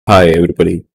Hi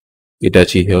everybody,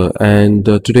 Itachi here, and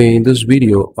today in this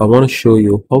video I want to show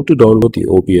you how to download the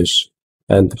OBS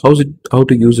and how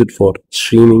to use it for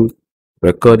streaming,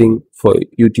 recording for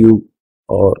YouTube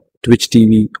or Twitch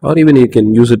TV, or even you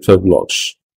can use it for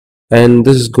vlogs. And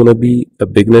this is gonna be a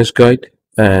beginner's guide,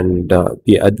 and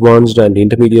the advanced and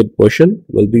intermediate version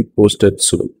will be posted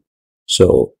soon.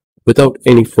 So without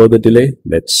any further delay,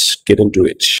 let's get into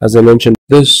it. As I mentioned,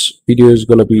 this video is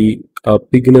gonna be a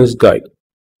beginner's guide.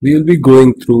 We will be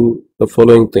going through the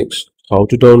following things: how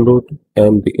to download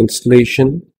and the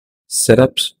installation,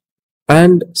 setups,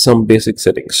 and some basic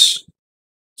settings.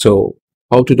 So,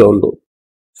 how to download?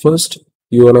 First,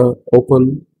 you wanna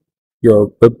open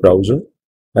your web browser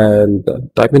and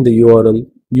type in the URL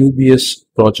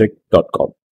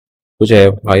ubsproject.com, which I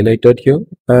have highlighted here,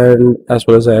 and as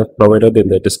well as I have provided in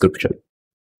the description.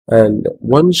 And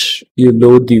once you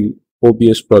load the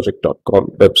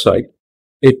obsproject.com website,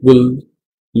 it will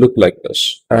look like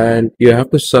this, and you have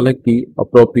to select the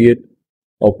appropriate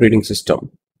operating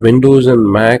system. Windows and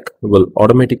Mac will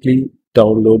automatically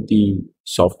download the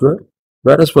software,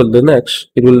 whereas for Linux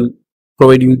it will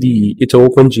provide you it's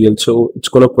OpenGL, so it's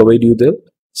going to provide you the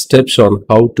steps on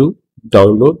how to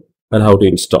download and how to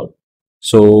install.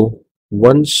 So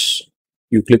once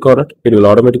you click on it, it will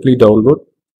automatically download,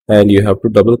 and you have to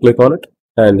double click on it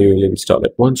and you will install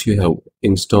it. Once you have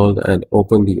installed and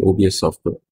opened the OBS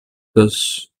software,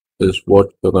 this is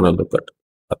what you're going to look at: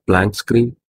 a blank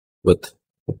screen with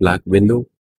a black window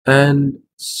and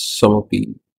some of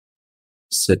the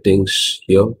settings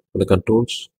here for the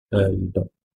controls, and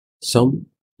some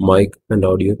mic and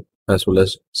audio, as well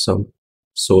as some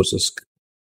sources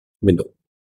window.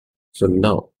 So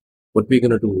now what we're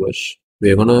going to do is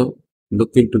we're going to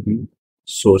look into the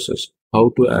sources,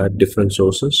 how to add different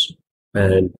sources,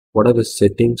 and what are the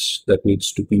settings that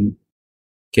needs to be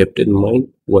kept in mind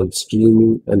while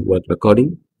streaming and while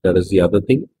recording. That is the other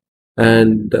thing.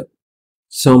 And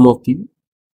some of the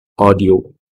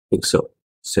audio mixer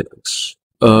settings.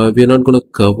 We're not going to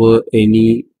cover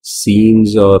any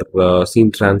scenes or scene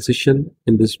transition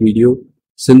in this video,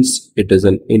 since it is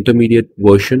an intermediate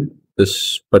version.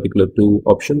 This particular two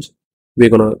options, we're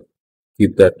going to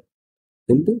keep that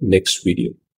in the next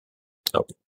video.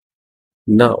 Okay.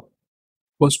 Now,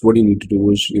 first what you need to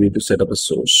do is you need to set up a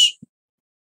source.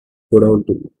 Go down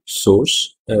to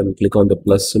source and click on the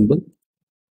plus symbol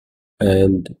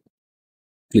and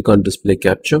click on display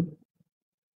capture.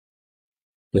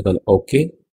 Click on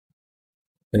OK,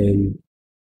 and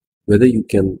whether you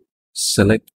can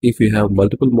select, if you have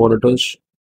multiple monitors,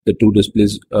 the two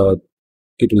displays,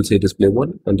 it will say display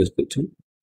 1 and display 2,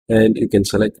 and you can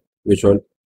select which one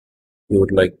you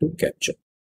would like to capture.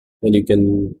 And you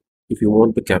can, if you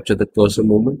want to capture the cursor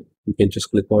movement, you can just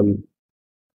click on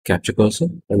capture cursor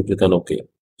and click on OK.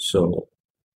 So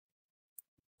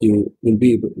you will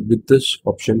be able, with this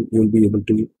option, you will be able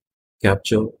to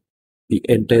capture the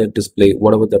entire display,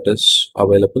 whatever that is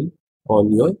available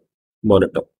on your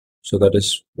monitor. So that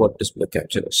is what display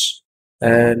capture is.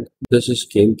 And this is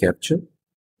game capture,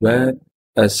 where,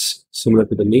 as similar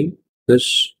to the name,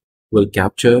 this will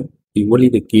capture only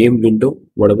the game window,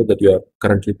 whatever that you are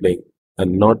currently playing,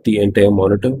 and not the entire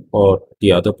monitor or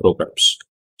the other programs.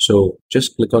 So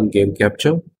just click on game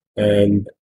capture and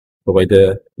provide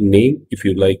the name if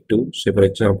you like to, say for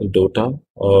example Dota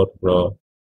or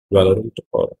Valorant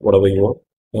or whatever you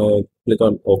want. Click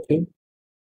on OK.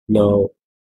 Now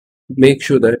make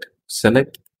sure that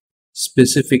select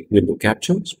specific window,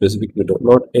 capture specific window,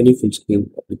 not any full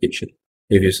screen application.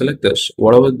 If you select this,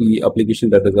 whatever the application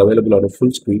that is available on a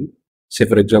full screen, say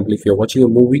for example if you're watching a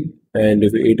movie and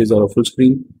if it is on a full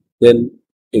screen, then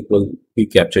it will be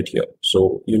captured here.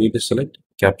 So you need to select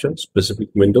capture specific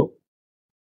window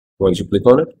once you click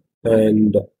on it,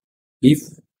 and if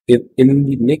in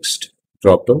the next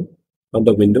drop down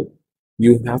under window,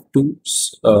 you have to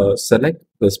select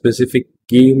the specific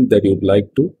game that you'd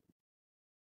like to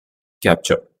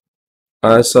capture.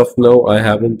 As of now, I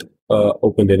haven't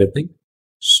opened anything,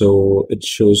 so it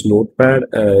shows notepad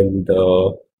and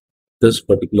this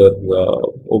particular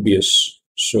OBS.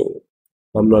 So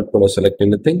I'm not going to select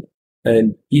anything.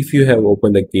 And if you have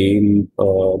opened a game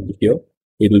here,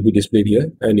 it will be displayed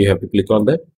here, and you have to click on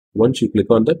that. Once you click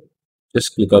on that,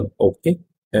 just click on OK,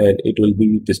 and it will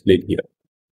be displayed here.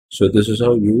 So this is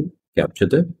how you capture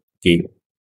the game.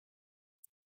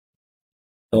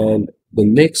 And the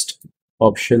next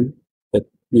option that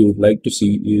we would like to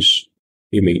see is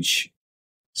image.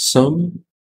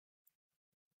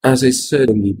 As I said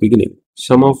in the beginning,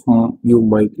 some of you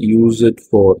might use it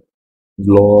for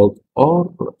vlog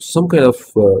or some kind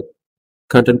of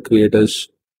content creators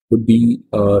would be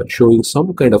showing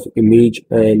some kind of image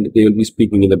and they will be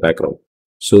speaking in the background.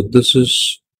 So this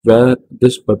is where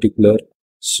this particular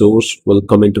source will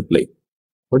come into play.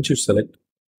 Once you select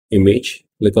image,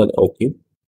 click on OK,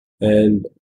 and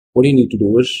what you need to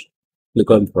do is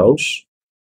click on browse,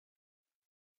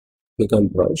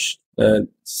 and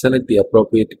select the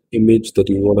appropriate image that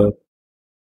you want to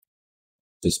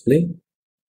display.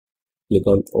 Click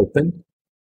on open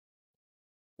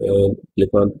and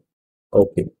click on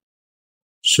OK.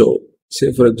 So,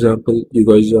 say for example, you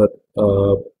guys are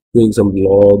doing some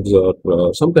vlogs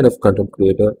or some kind of content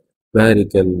creator where you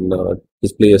can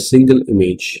display a single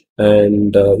image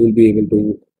and you'll be able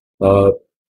to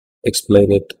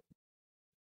explain it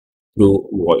through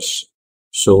voice.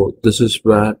 So, this is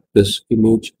where this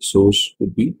image source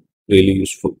would be really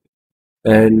useful.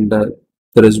 And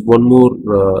there is one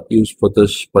more use for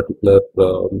this particular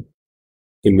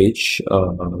image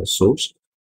source,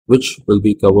 which will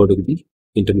be covered in the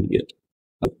intermediate.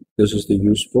 This is the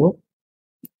use for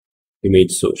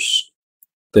image source.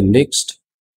 The next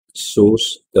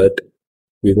source that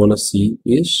we want to see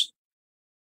is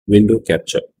window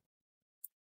capture.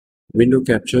 Window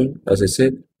capture, as I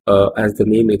said, as the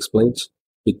name explains,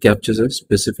 it captures a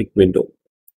specific window.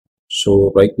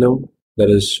 So right now there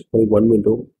is only one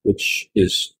window, which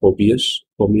is OBS.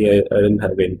 For me, I didn't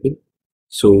have anything.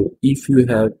 So if you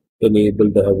have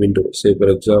enabled a window, say for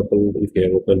example, if you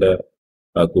have opened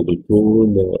a Google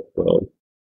Chrome or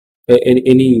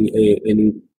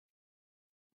any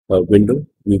window,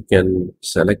 you can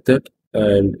select that,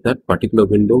 and that particular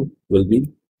window will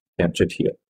be captured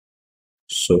here.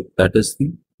 So that is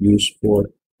the use for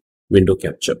window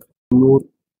capture. More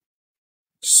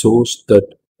source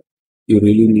that you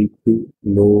really need to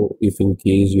know if in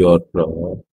case you're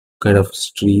kind of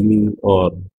streaming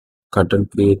or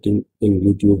content creating in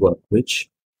YouTube or Twitch.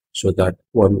 So that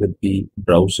one would be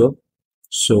browser.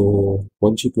 So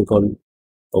once you click on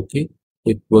OK,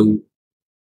 it will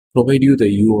provide you the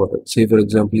URL. Say for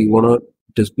example, you want to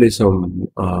display some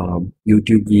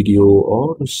YouTube video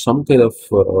or some kind of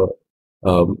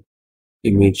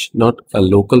image, not a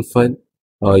local file.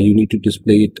 You need to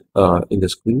display it in the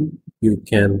screen. You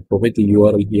can provide the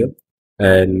URL here,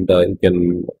 and you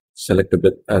can select a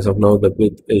width. As of now, the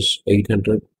width is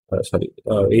 800.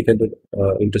 800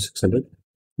 into 600.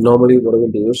 Normally, what I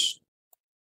will do is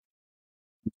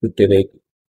to delete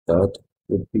that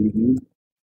would be the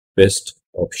best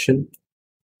option.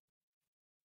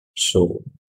 So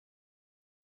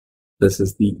this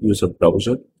is the user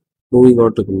browser. Moving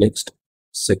on to the next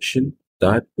section,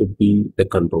 that would be the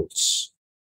controls.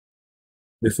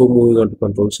 Before moving on to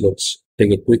controls, let's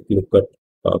take a quick look at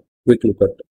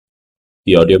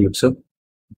the audio mixer.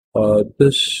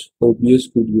 This OBS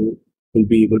Studio will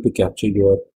be able to capture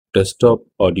your desktop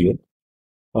audio,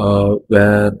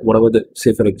 where whatever the,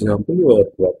 say for example, you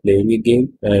are playing a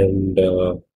game, and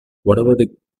whatever the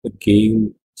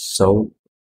game sound,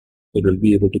 it will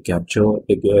be able to capture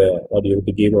the audio.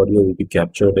 The game audio will be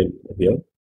captured in here.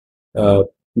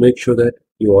 Make sure that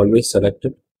you always select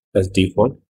it as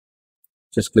default.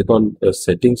 Just click on the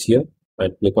settings here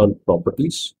and click on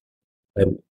properties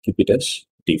and keep it as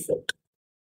default.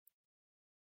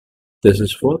 This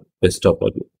is for desktop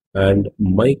audio. And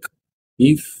mic,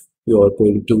 if you are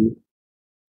going to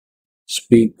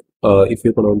speak, if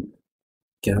you're going to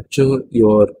capture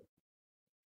your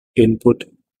input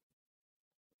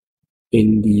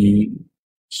in the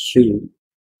stream,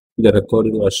 the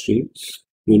recording or stream,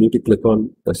 you need to click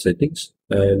on the settings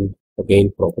and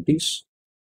again properties,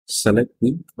 select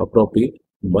the appropriate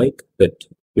mic that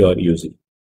you are using.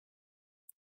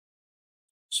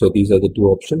 So these are the two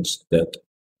options that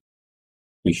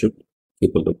we should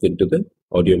keep a look into the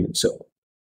audio mixer.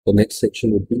 The next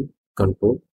section would be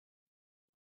control.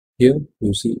 Here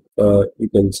you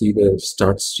can see the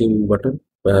start streaming button,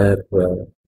 where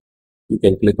you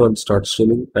can click on start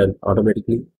streaming, and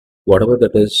automatically whatever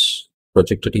that is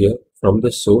projected here from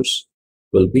the source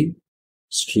will be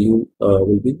streaming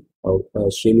to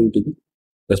the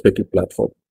respective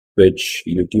platform, which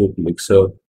YouTube, Mixer,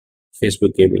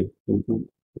 Facebook Gaming,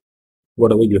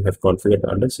 whatever you have configured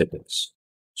under settings.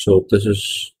 So this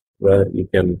is where you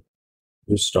can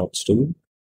use start streaming.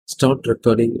 Start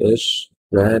recording is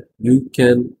where you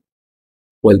can,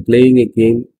 while playing a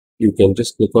game, you can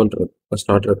just click on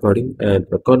start recording and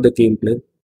record the gameplay,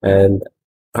 and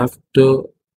after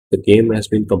the game has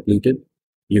been completed,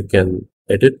 you can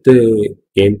edit the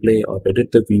gameplay or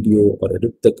edit the video or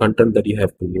edit the content that you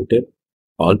have created,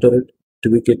 alter it,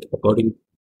 tweak it according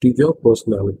to your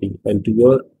personality and to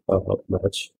your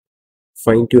match,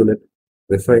 fine tune it,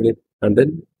 refine it, and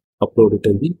then upload it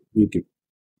in the YouTube.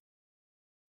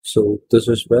 So this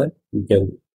is where you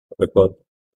can record,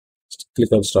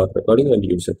 click on start recording and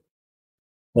use it.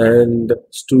 And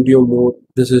studio mode,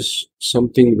 this is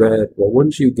something where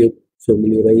once you get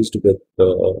familiarized with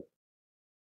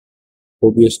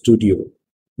OBS Studio,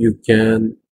 you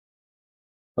can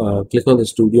click on the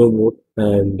studio mode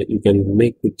and you can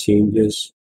make the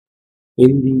changes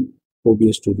in the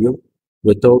OBS Studio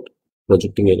without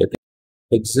projecting anything.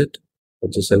 Exit,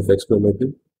 which is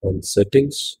self-explanatory, and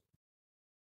settings.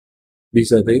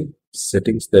 These are the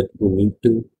settings that you need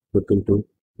to look into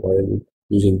while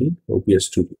using the OBS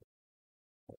Studio.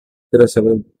 There are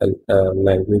several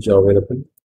languages available. You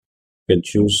can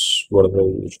choose whatever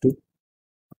you wish to.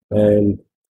 And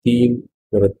theme,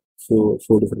 there are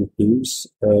four different themes,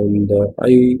 and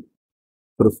I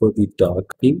prefer the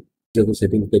dark theme. These are the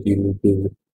settings that you need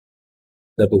to,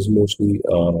 that is mostly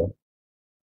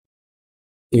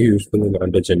useful in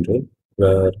under general,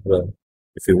 where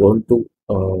if you want to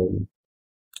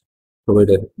provide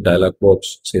a dialog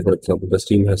box, say for example, the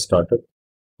stream has started,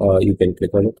 you can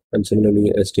click on it, and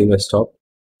similarly, a stream has stopped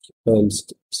and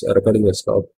recording has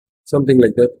stopped, something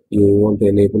like that. You want to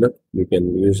enable it, you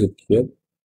can use it here,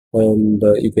 and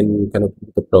you can connect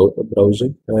with the browser,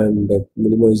 and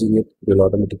minimizing it will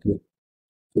automatically.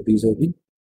 So these are the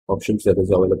options that is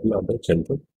available under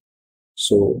general.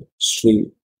 So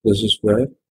stream, this is where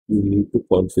you need to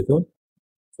configure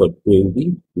for doing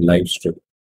the live stream.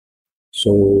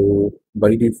 So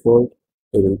by default,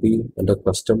 it will be under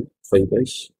custom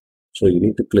guys. So you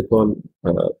need to click on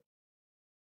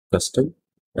custom,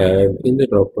 and in the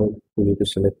dropdown, you need to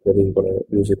select whether you're going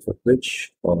to use it for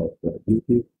Twitch or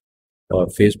YouTube or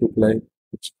Facebook Live.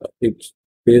 It's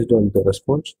based on the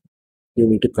response. You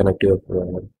need to connect your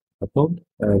account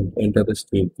and enter the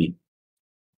stream key.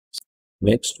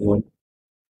 Next one,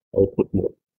 output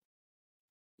mode.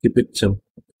 Keep it simple.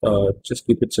 Just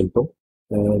keep it simple.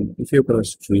 And if you're going to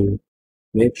stream,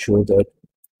 make sure that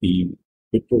the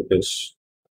bitrate is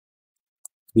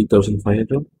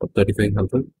 3500 or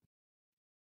 3500,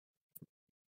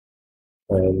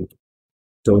 and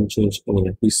don't change any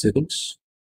of these settings.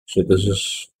 So this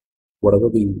is whatever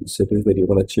the settings that you're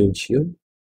going to change here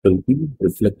will be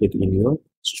reflected in your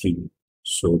stream.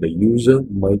 So the user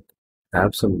might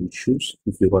have some issues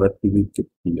if you want to tweak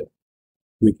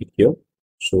it here.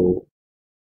 So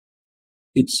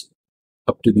it's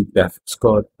up to the graphics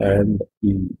card and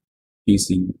the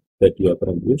PC that you are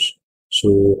going to use.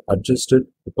 So adjust it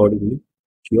accordingly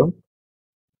to your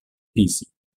PC.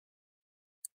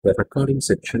 The recording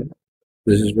section,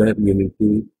 this is where you need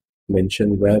to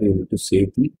mention where you need to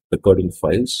save the recording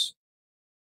files.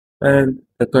 And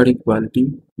recording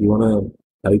quality, you want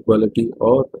a high quality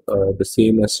or the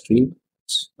same as stream,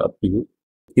 it's up to you.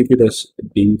 Keep it as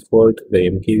default, the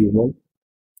MKV one.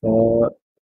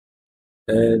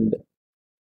 And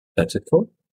that's it for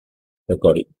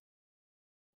recording.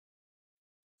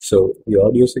 So the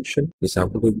audio section, the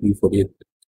sample will be 48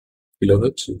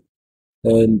 kilohertz.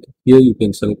 And here you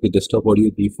can select the desktop audio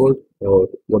default or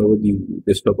whatever the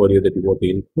desktop audio that you want to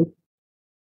input.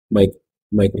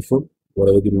 Microphone,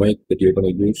 whatever the mic that you're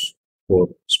going to use for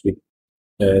speak.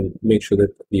 And make sure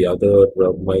that the other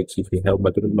mics, if you have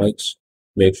multiple mics,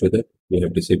 make sure that you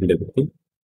have disabled everything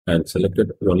and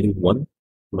selected only one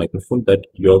microphone that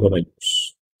you're going to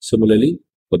use. Similarly,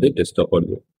 for the desktop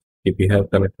audio, if you have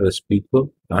connected a speaker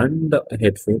and a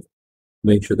headphone,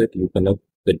 make sure that you connect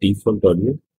the default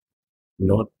audio,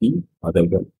 not the other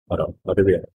one around, other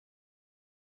way around.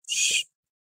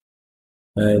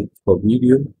 And for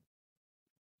video,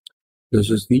 this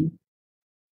is the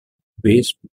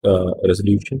base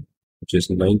resolution, which is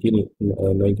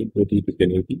 1920 to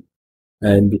 1080,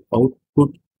 and the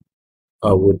output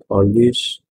I would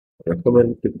always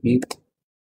recommend to keep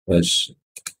as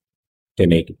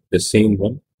 1080, the same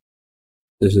one.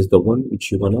 This is the one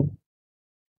which you wanna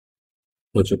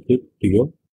project it to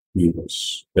your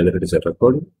viewers, whether it is a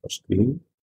recording or streaming,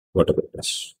 whatever it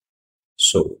is.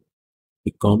 So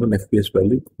the common FPS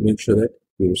value, make sure that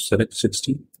you select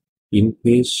 60. In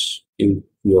case if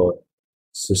your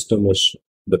system is,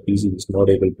 the PC is not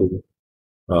able to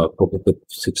cope up with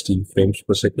 60 frames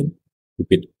per second, keep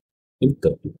it in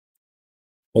 30.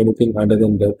 Anything other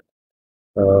than that,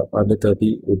 under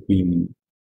 30 would be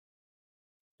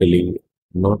really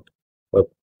not, it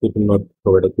will not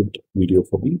provide a good video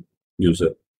for the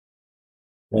user.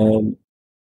 And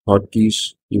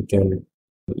hotkeys, you can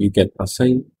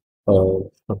assign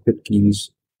shortcut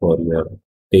keys for your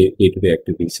day-to-day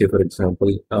activities. Say for example,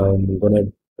 I'm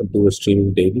gonna do a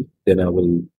streaming daily, then I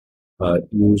will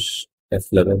use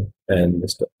F11, and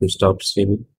to stop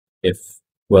streaming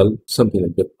F12, something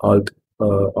like that. Alt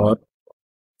R,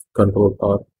 Control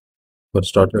R, for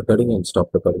start recording and stop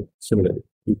recording. Similarly,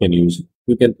 you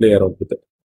can play around with it.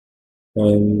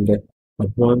 And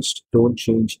advanced, don't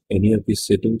change any of these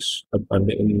settings.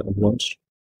 And in advanced,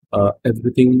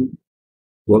 everything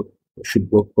work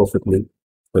should work perfectly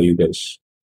for you guys.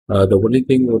 The only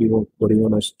thing what you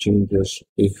want us to change is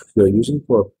if you're using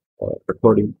for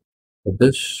recording,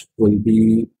 this will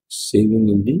be saving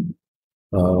in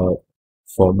the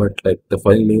format, like the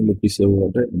file name will be saving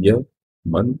under year,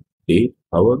 month, date,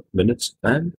 hour, minutes,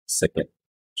 and second.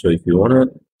 So if you wanna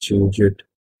change it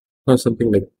or something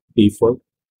like default,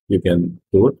 you can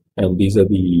do it. And these are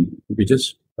the, if you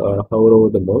just hover over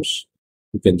the mouse,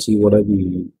 you can see what are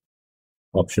the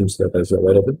options that is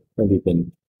available, and you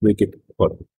can make it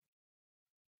accordingly.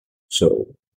 So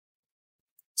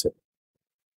that's it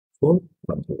for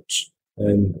downloads.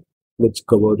 And let's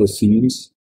cover the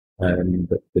scenes and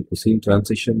the scene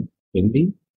transition in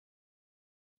the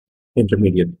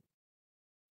intermediate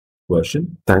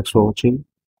version. Thanks for watching.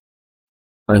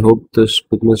 I hope this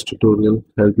beginner's tutorial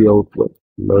helped you out with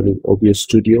learning OBS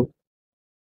Studio.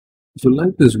 If you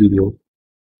like this video,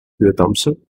 give a thumbs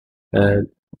up. And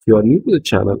if you are new to the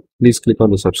channel, please click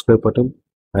on the subscribe button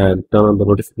and turn on the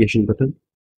notification button.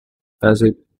 As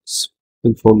it's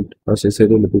informed, as I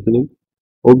said in the beginning,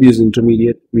 OBS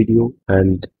intermediate video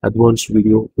and advanced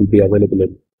video will be available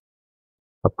in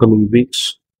upcoming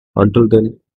weeks. Until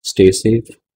then, stay safe,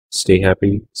 stay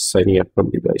happy. Signing up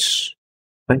from you guys.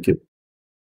 Thank you.